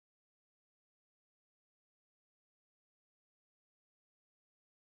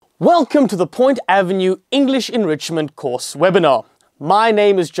Welcome to the Point Avenue English Enrichment Course webinar. My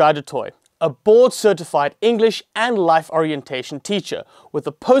name is Jai Detoy, a board-certified English and life orientation teacher with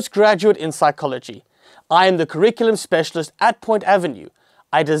a postgraduate in psychology. I am the curriculum specialist at Point Avenue.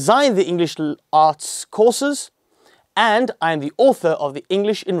 I design the English arts courses, and I am the author of the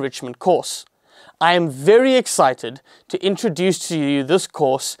English Enrichment Course. I am very excited to introduce to you this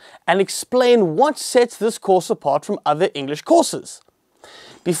course and explain what sets this course apart from other English courses.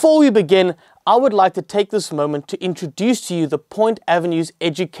 Before we begin, I would like to take this moment to introduce to you the Point Avenue's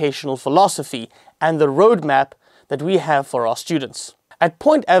educational philosophy and the roadmap that we have for our students. At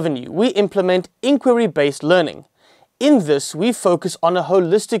Point Avenue, we implement inquiry-based learning. In this, we focus on a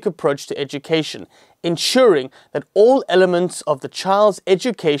holistic approach to education, ensuring that all elements of the child's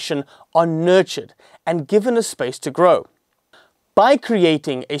education are nurtured and given a space to grow. By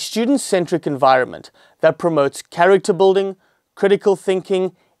creating a student-centric environment that promotes character building, critical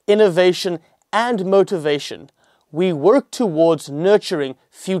thinking, innovation, and motivation, we work towards nurturing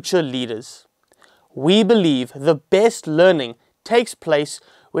future leaders. We believe the best learning takes place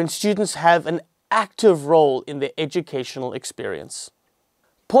when students have an active role in their educational experience.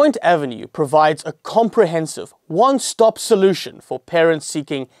 Point Avenue provides a comprehensive, one-stop solution for parents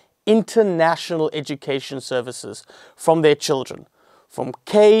seeking international education services from their children, from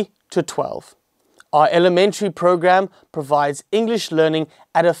K to 12. Our elementary program provides English learning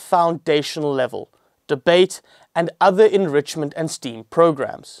at a foundational level, debate, and other enrichment and STEAM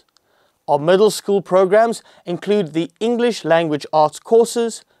programs. Our middle school programs include the English language arts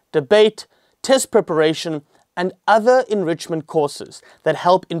courses, debate, test preparation, and other enrichment courses that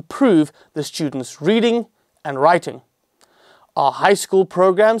help improve the students' reading and writing. Our high school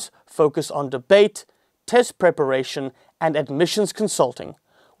programs focus on debate, test preparation, and admissions consulting,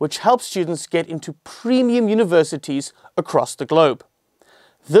 which helps students get into premium universities across the globe.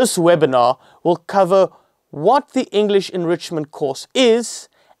 This webinar will cover what the English Enrichment Course is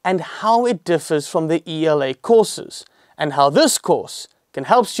and how it differs from the ELA courses, and how this course can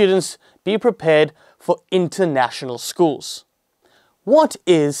help students be prepared for international schools. What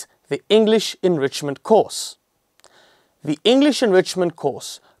is the English Enrichment Course? The English Enrichment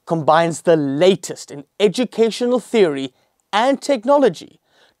Course combines the latest in educational theory and technology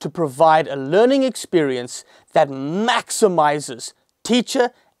to provide a learning experience that maximizes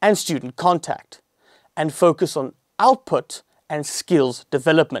teacher and student contact and focus on output and skills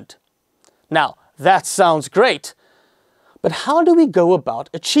development. Now, that sounds great, but how do we go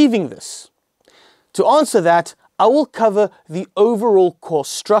about achieving this? To answer that, I will cover the overall course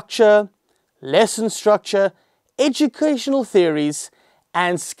structure, lesson structure, educational theories,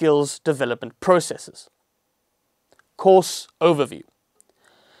 and skills development processes. Course overview.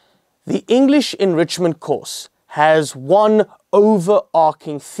 The English Enrichment Course has one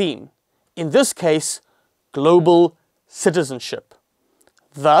overarching theme, in this case, global citizenship.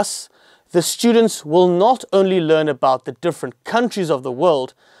 Thus, the students will not only learn about the different countries of the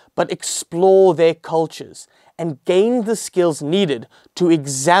world, but explore their cultures and gain the skills needed to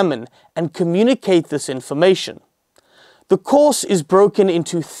examine and communicate this information. The course is broken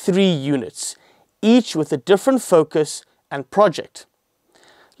into 3 units, each with a different focus and project.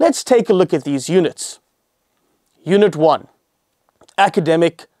 Let's take a look at these units. Unit 1,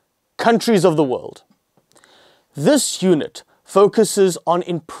 Academic Countries of the World. This unit focuses on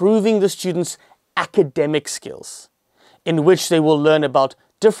improving the students' academic skills, in which they will learn about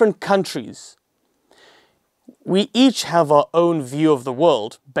different countries. We each have our own view of the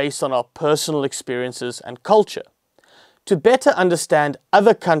world based on our personal experiences and culture. To better understand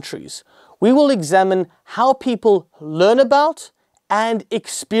other countries, we will examine how people learn about and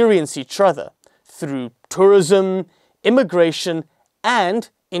experience each other through tourism, immigration, and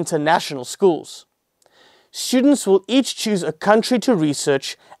international schools. Students will each choose a country to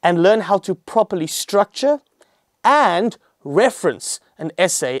research and learn how to properly structure and reference an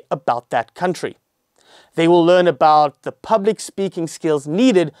essay about that country. They will learn about the public speaking skills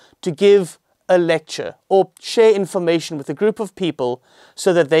needed to give a lecture or share information with a group of people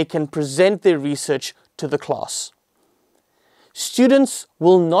so that they can present their research to the class. Students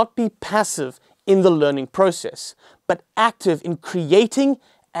will not be passive in the learning process, but active in creating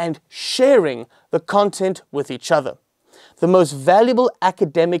and sharing the content with each other. The most valuable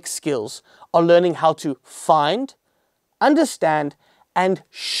academic skills are learning how to find, understand, and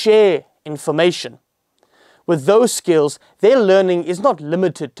share information. With those skills, their learning is not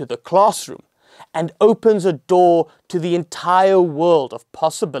limited to the classroom and opens a door to the entire world of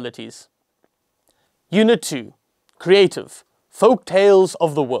possibilities. Unit 2, Creative, Folk Tales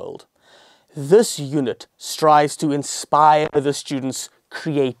of the World. This unit strives to inspire the students'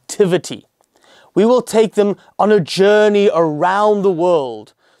 creativity. We will take them on a journey around the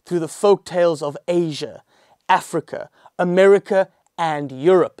world through the folk tales of Asia, Africa, America, and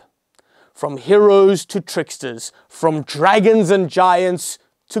Europe. From heroes to tricksters, from dragons and giants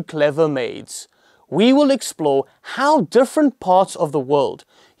to clever maids, we will explore how different parts of the world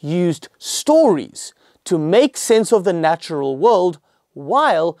used stories to make sense of the natural world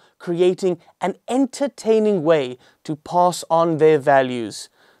while creating an entertaining way to pass on their values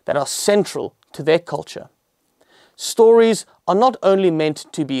that are central to their culture. Stories are not only meant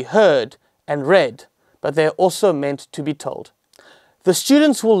to be heard and read, but they are also meant to be told. The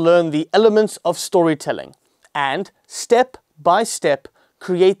students will learn the elements of storytelling and, step by step,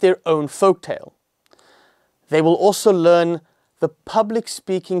 create their own folktale. They will also learn the public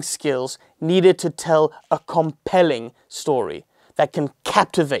speaking skills needed to tell a compelling story that can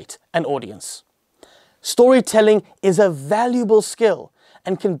captivate an audience. Storytelling is a valuable skill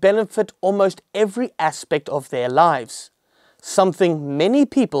and can benefit almost every aspect of their lives, something many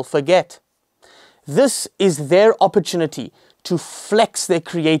people forget. This is their opportunity to flex their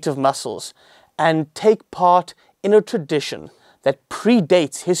creative muscles and take part in a tradition that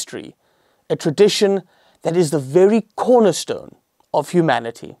predates history, a tradition that is the very cornerstone of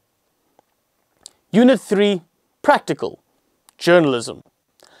humanity. Unit 3, Practical, Journalism.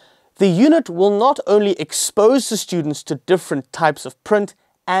 The unit will not only expose the students to different types of print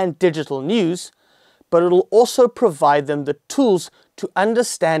and digital news, but it will also provide them the tools to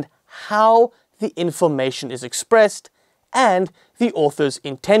understand how the information is expressed and the author's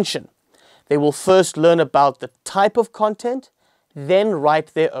intention. They will first learn about the type of content, then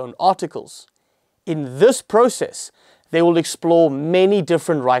write their own articles. In this process, they will explore many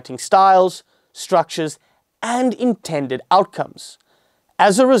different writing styles, structures, and intended outcomes.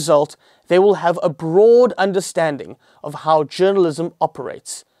 As a result, they will have a broad understanding of how journalism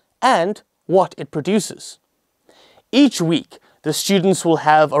operates and what it produces. Each week, the students will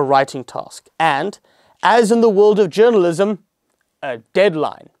have a writing task and, as in the world of journalism, a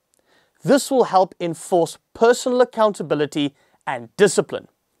deadline. This will help enforce personal accountability and discipline.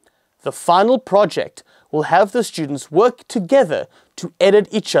 The final project will have the students work together to edit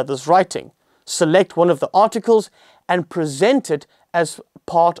each other's writing, select one of the articles, and present it as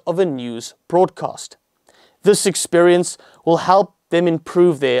part of a news broadcast. This experience will help them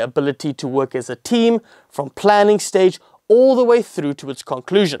improve their ability to work as a team from planning stage all the way through to its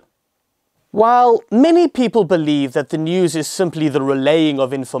conclusion. While many people believe that the news is simply the relaying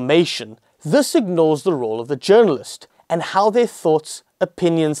of information, this ignores the role of the journalist and how their thoughts,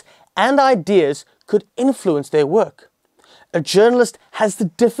 opinions, and ideas could influence their work. A journalist has the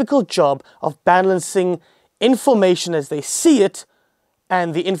difficult job of balancing information as they see it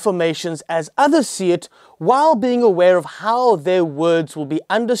and the information as others see it, while being aware of how their words will be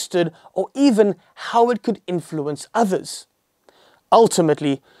understood or even how it could influence others.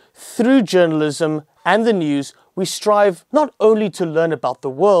 Ultimately, through journalism and the news, we strive not only to learn about the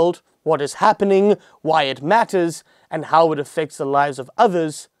world, what is happening, why it matters, and how it affects the lives of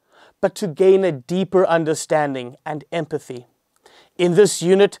others, but to gain a deeper understanding and empathy. In this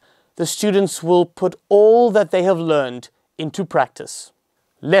unit, the students will put all that they have learned into practice.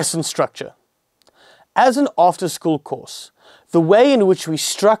 Lesson structure. As an after-school course, the way in which we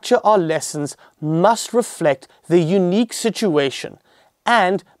structure our lessons must reflect the unique situation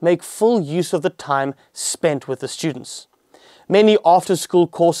and make full use of the time spent with the students. Many after-school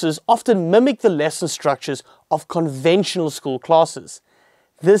courses often mimic the lesson structures of conventional school classes.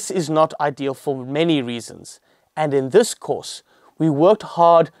 This is not ideal for many reasons, and in this course, we worked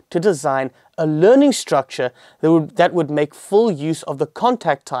hard to design a learning structure that would make full use of the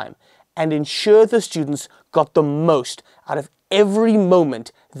contact time and ensure the students got the most out of every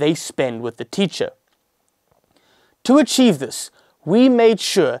moment they spend with the teacher. To achieve this, we made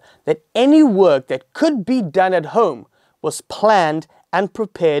sure that any work that could be done at home was planned and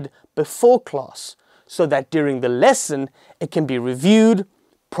prepared before class, so that during the lesson it can be reviewed,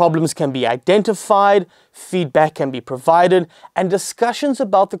 problems can be identified, feedback can be provided, and discussions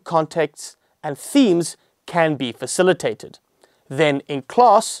about the contexts and themes can be facilitated. Then in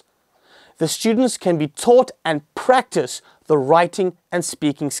class, the students can be taught and practice the writing and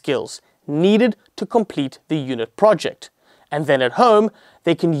speaking skills needed to complete the unit project. And then at home,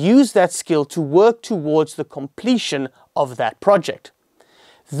 they can use that skill to work towards the completion of that project.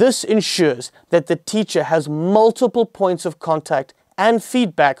 This ensures that the teacher has multiple points of contact and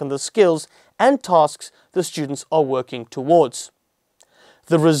feedback on the skills and tasks the students are working towards.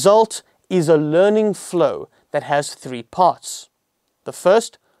 The result is a learning flow that has 3 parts. The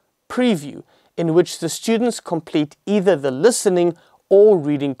first, preview, in which the students complete either the listening or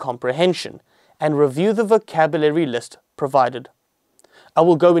reading comprehension and review the vocabulary list provided. I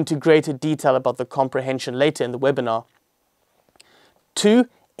will go into greater detail about the comprehension later in the webinar. 2.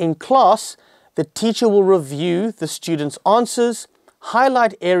 In class, the teacher will review the students' answers,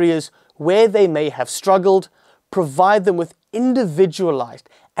 highlight areas where they may have struggled, provide them with individualized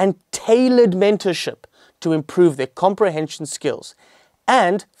and tailored mentorship to improve their comprehension skills,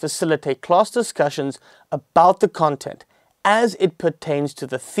 and facilitate class discussions about the content as it pertains to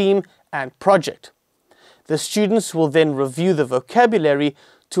the theme and project. The students will then review the vocabulary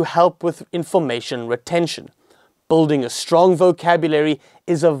to help with information retention. Building a strong vocabulary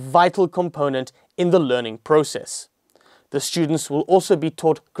is a vital component in the learning process. The students will also be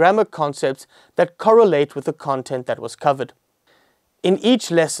taught grammar concepts that correlate with the content that was covered. In each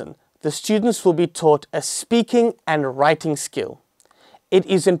lesson, the students will be taught a speaking and writing skill. It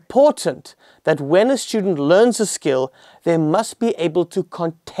is important that when a student learns a skill, they must be able to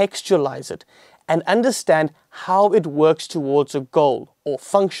contextualize it and understand how it works towards a goal or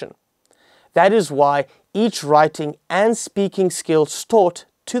function. That is why each writing and speaking skills taught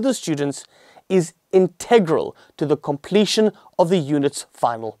to the students is integral to the completion of the unit's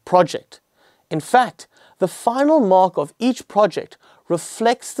final project. In fact, the final mark of each project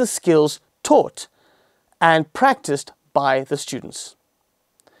reflects the skills taught and practiced by the students.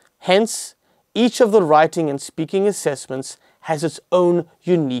 Hence, each of the writing and speaking assessments has its own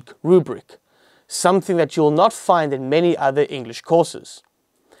unique rubric, something that you will not find in many other English courses.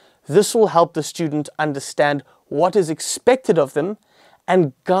 This will help the student understand what is expected of them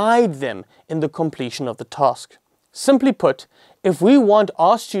and guide them in the completion of the task. Simply put, if we want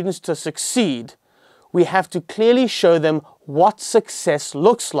our students to succeed, we have to clearly show them what success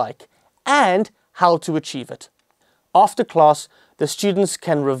looks like and how to achieve it. After class, the students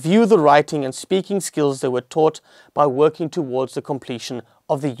can review the writing and speaking skills they were taught by working towards the completion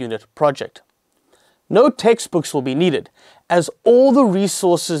of the unit project. No textbooks will be needed, as all the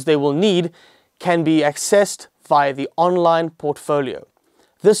resources they will need can be accessed via the online portfolio.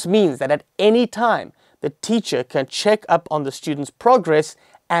 This means that at any time, the teacher can check up on the student's progress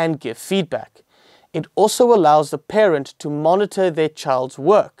and give feedback. It also allows the parent to monitor their child's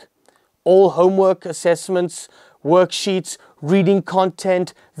work. All homework assessments, worksheets, reading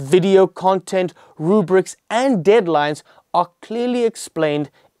content, video content, rubrics, and deadlines are clearly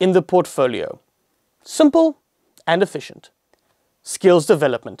explained in the portfolio. Simple and efficient. Skills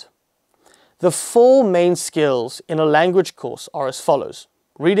development. The 4 main skills in a language course are as follows: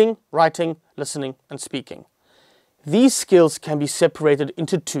 reading, writing, listening, and speaking. These skills can be separated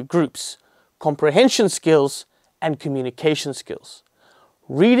into 2 groups: comprehension skills and communication skills.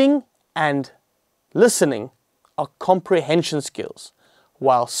 Reading and listening are comprehension skills,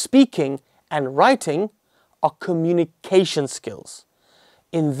 while speaking and writing are communication skills.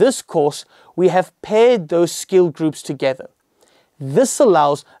 In this course, we have paired those skill groups together. This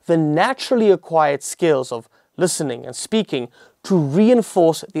allows the naturally acquired skills of listening and speaking to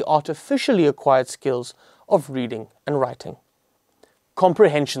reinforce the artificially acquired skills of reading and writing.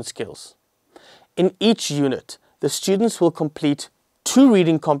 Comprehension skills. In each unit, the students will complete 2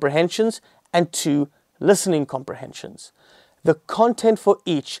 reading comprehensions and 2 listening comprehensions. The content for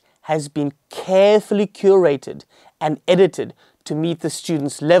each has been carefully curated and edited to meet the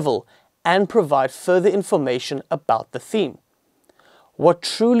student's level and provide further information about the theme. What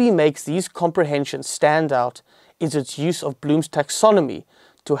truly makes these comprehensions stand out is its use of Bloom's taxonomy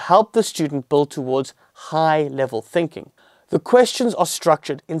to help the student build towards high-level thinking. The questions are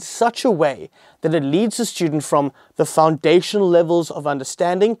structured in such a way that it leads the student from the foundational levels of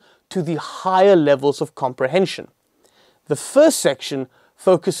understanding to the higher levels of comprehension. The first section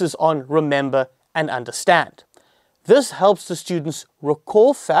focuses on remember and understand. This helps the students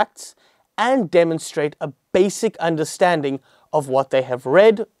recall facts and demonstrate a basic understanding of what they have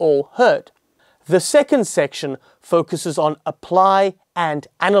read or heard. The second section focuses on apply and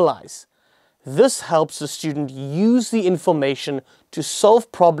analyze. This helps the student use the information to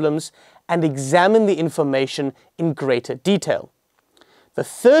solve problems and examine the information in greater detail. The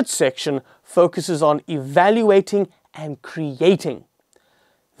third section focuses on evaluating and creating.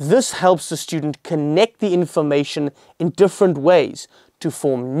 This helps the student connect the information in different ways to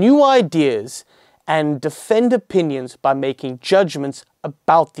form new ideas and defend opinions by making judgments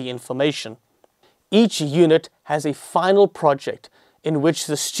about the information. Each unit has a final project in which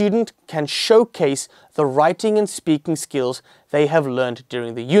the student can showcase the writing and speaking skills they have learned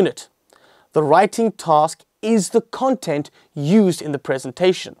during the unit. The writing task is the content used in the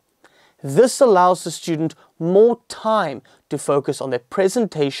presentation. This allows the student more time to focus on their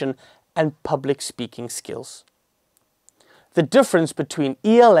presentation and public speaking skills. the difference between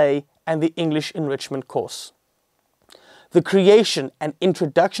ELA and the English Enrichment Course. The creation and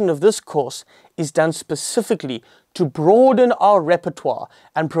introduction of this course is done specifically to broaden our repertoire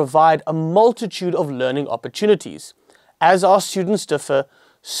and provide a multitude of learning opportunities. As our students differ,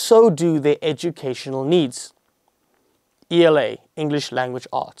 so do their educational needs. ELA, English Language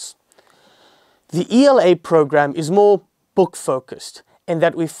Arts. The ELA program is more book-focused in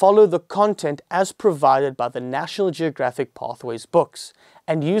that we follow the content as provided by the National Geographic Pathways books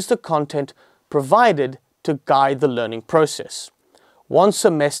and use the content provided to guide the learning process. One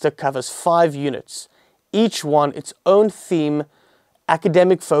semester covers 5 units, each one its own theme,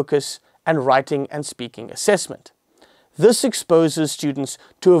 academic focus, and writing and speaking assessment. This exposes students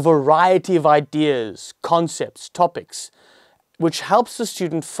to a variety of ideas, concepts, topics, which helps the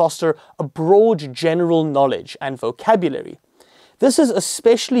student foster a broad general knowledge and vocabulary. This is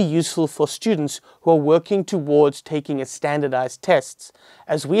especially useful for students who are working towards taking a standardized tests,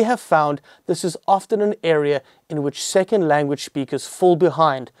 as we have found this is often an area in which second language speakers fall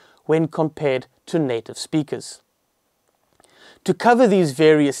behind when compared to native speakers. To cover these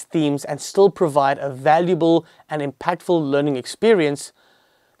various themes and still provide a valuable and impactful learning experience,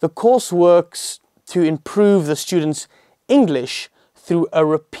 the course works to improve the students' English through a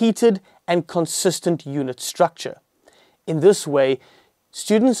repeated and consistent unit structure. In this way,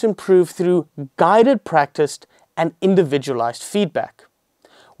 students improve through guided practice and individualized feedback.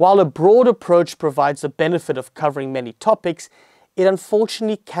 While a broad approach provides the benefit of covering many topics, it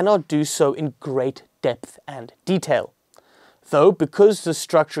unfortunately cannot do so in great depth and detail. Though, because the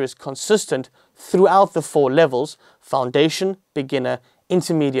structure is consistent throughout the 4 levels, foundation, beginner,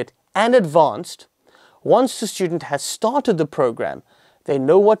 intermediate, and advanced, once the student has started the program, they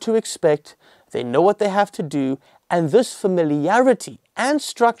know what to expect, they know what they have to do, and this familiarity and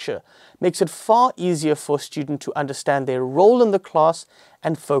structure makes it far easier for a student to understand their role in the class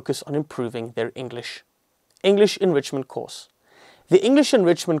and focus on improving their English. English Enrichment Course. The English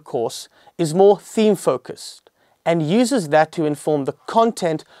Enrichment Course is more theme-focused and uses that to inform the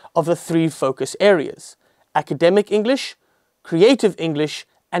content of the 3 focus areas: academic English, creative English,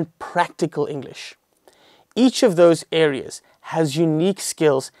 and practical English. Each of those areas has unique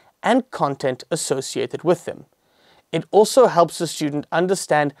skills and content associated with them. It also helps the student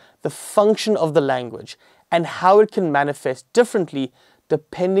understand the function of the language and how it can manifest differently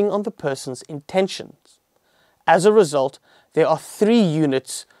depending on the person's intentions. As a result, there are 3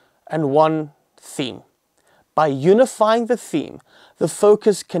 units and 1 theme. By unifying the theme, the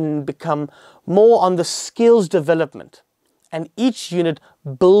focus can become more on the skills development, and each unit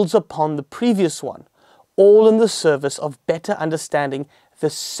builds upon the previous one, all in the service of better understanding the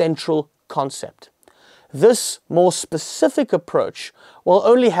central concept. This more specific approach, while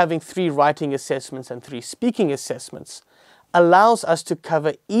only having 3 writing assessments and 3 speaking assessments, allows us to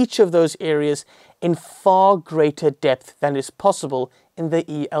cover each of those areas in far greater depth than is possible in the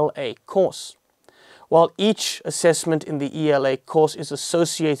ELA course. While each assessment in the ELA course is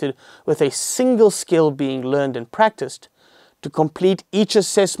associated with a single skill being learned and practiced, to complete each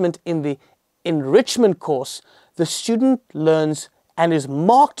assessment in the enrichment course, the student learns and is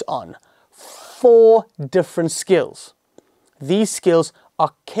marked on 4 different skills. These skills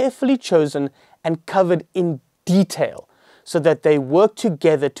are carefully chosen and covered in detail so that they work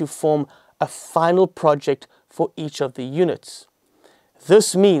together to form a final project for each of the units.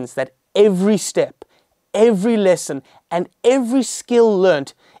 This means that every step, every lesson, and every skill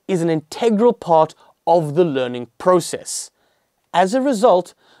learnt is an integral part of the learning process. As a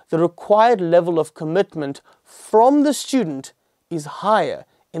result, the required level of commitment from the student is higher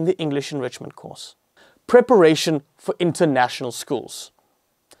in the English Enrichment Course. Preparation for international schools.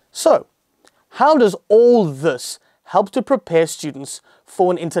 So, how does all this help to prepare students for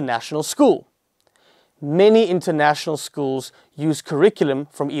an international school? Many international schools use curriculum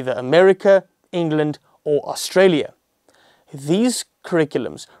from either America, England, or Australia. These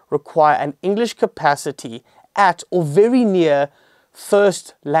curriculums require an English capacity at or very near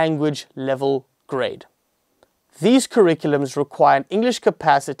first language level grade. These curriculums require an English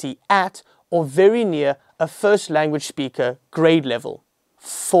capacity at or very near a first language speaker grade level.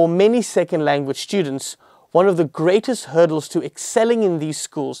 For many second language students, one of the greatest hurdles to excelling in these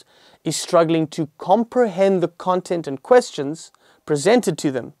schools is struggling to comprehend the content and questions presented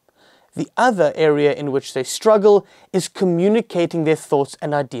to them. The other area in which they struggle is communicating their thoughts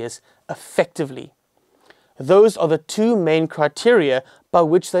and ideas effectively. Those are the 2 main criteria by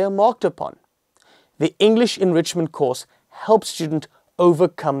which they are marked upon. The English Enrichment Course helps students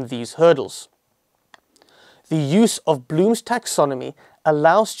overcome these hurdles. The use of Bloom's taxonomy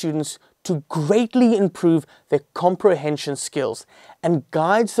allows students to greatly improve their comprehension skills and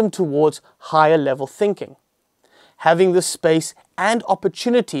guides them towards higher level thinking. Having the space and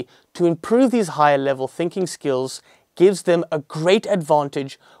opportunity to improve these higher level thinking skills gives them a great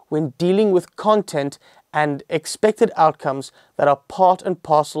advantage when dealing with content and expected outcomes that are part and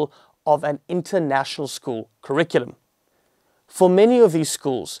parcel of an international school curriculum. For many of these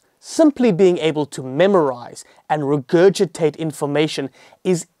schools, simply being able to memorize and regurgitate information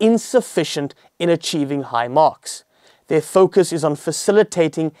is insufficient in achieving high marks. Their focus is on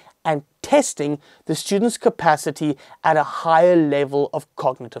facilitating and testing the student's capacity at a higher level of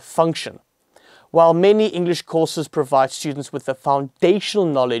cognitive function. While many English courses provide students with the foundational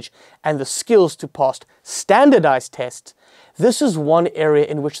knowledge and the skills to pass standardized tests, this is one area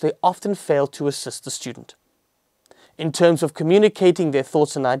in which they often fail to assist the student. In terms of communicating their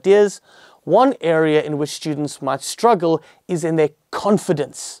thoughts and ideas, one area in which students might struggle is in their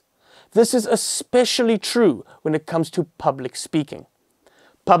confidence. This is especially true when it comes to public speaking.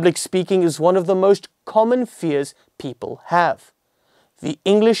 Public speaking is one of the most common fears people have. The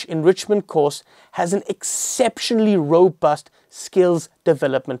English Enrichment Course has an exceptionally robust skills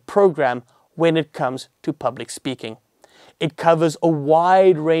development program when it comes to public speaking. It covers a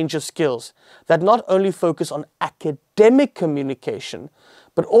wide range of skills that not only focus on academic communication,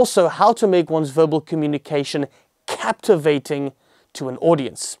 but also how to make one's verbal communication captivating to an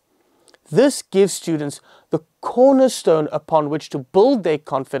audience. This gives students the cornerstone upon which to build their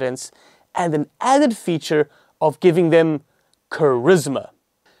confidence and an added feature of giving them charisma.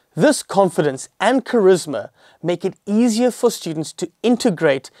 This confidence and charisma make it easier for students to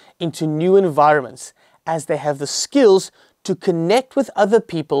integrate into new environments as they have the skills to connect with other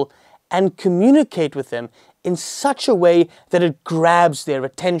people and communicate with them in such a way that it grabs their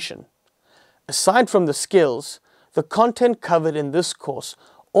attention. Aside from the skills, the content covered in this course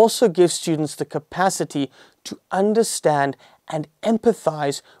also gives students the capacity to understand and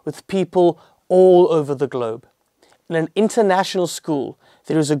empathize with people all over the globe. In an international school,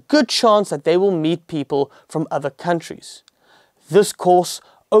 there is a good chance that they will meet people from other countries. This course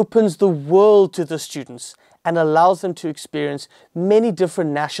opens the world to the students and allows them to experience many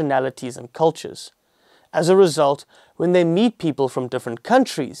different nationalities and cultures. As a result, when they meet people from different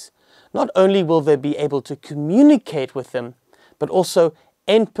countries, not only will they be able to communicate with them, but also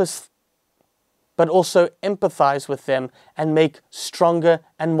empathize with them and make stronger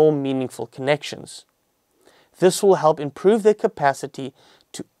and more meaningful connections. This will help improve their capacity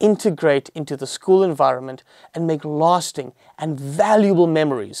to integrate into the school environment and make lasting and valuable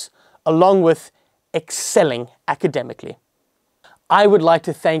memories, along with excelling academically. I would like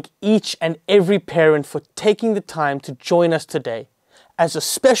to thank each and every parent for taking the time to join us today. As a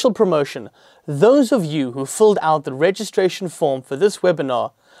special promotion, those of you who filled out the registration form for this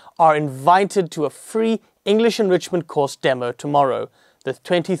webinar are invited to a free English Enrichment Course demo tomorrow, the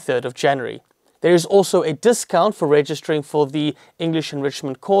 23rd of January. There is also a discount for registering for the English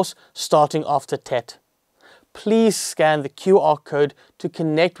Enrichment Course starting after TET. Please scan the QR code to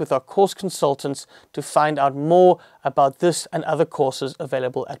connect with our course consultants to find out more about this and other courses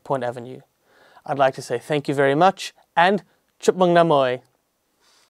available at Point Avenue. I'd like to say thank you very much and chupmang namoy.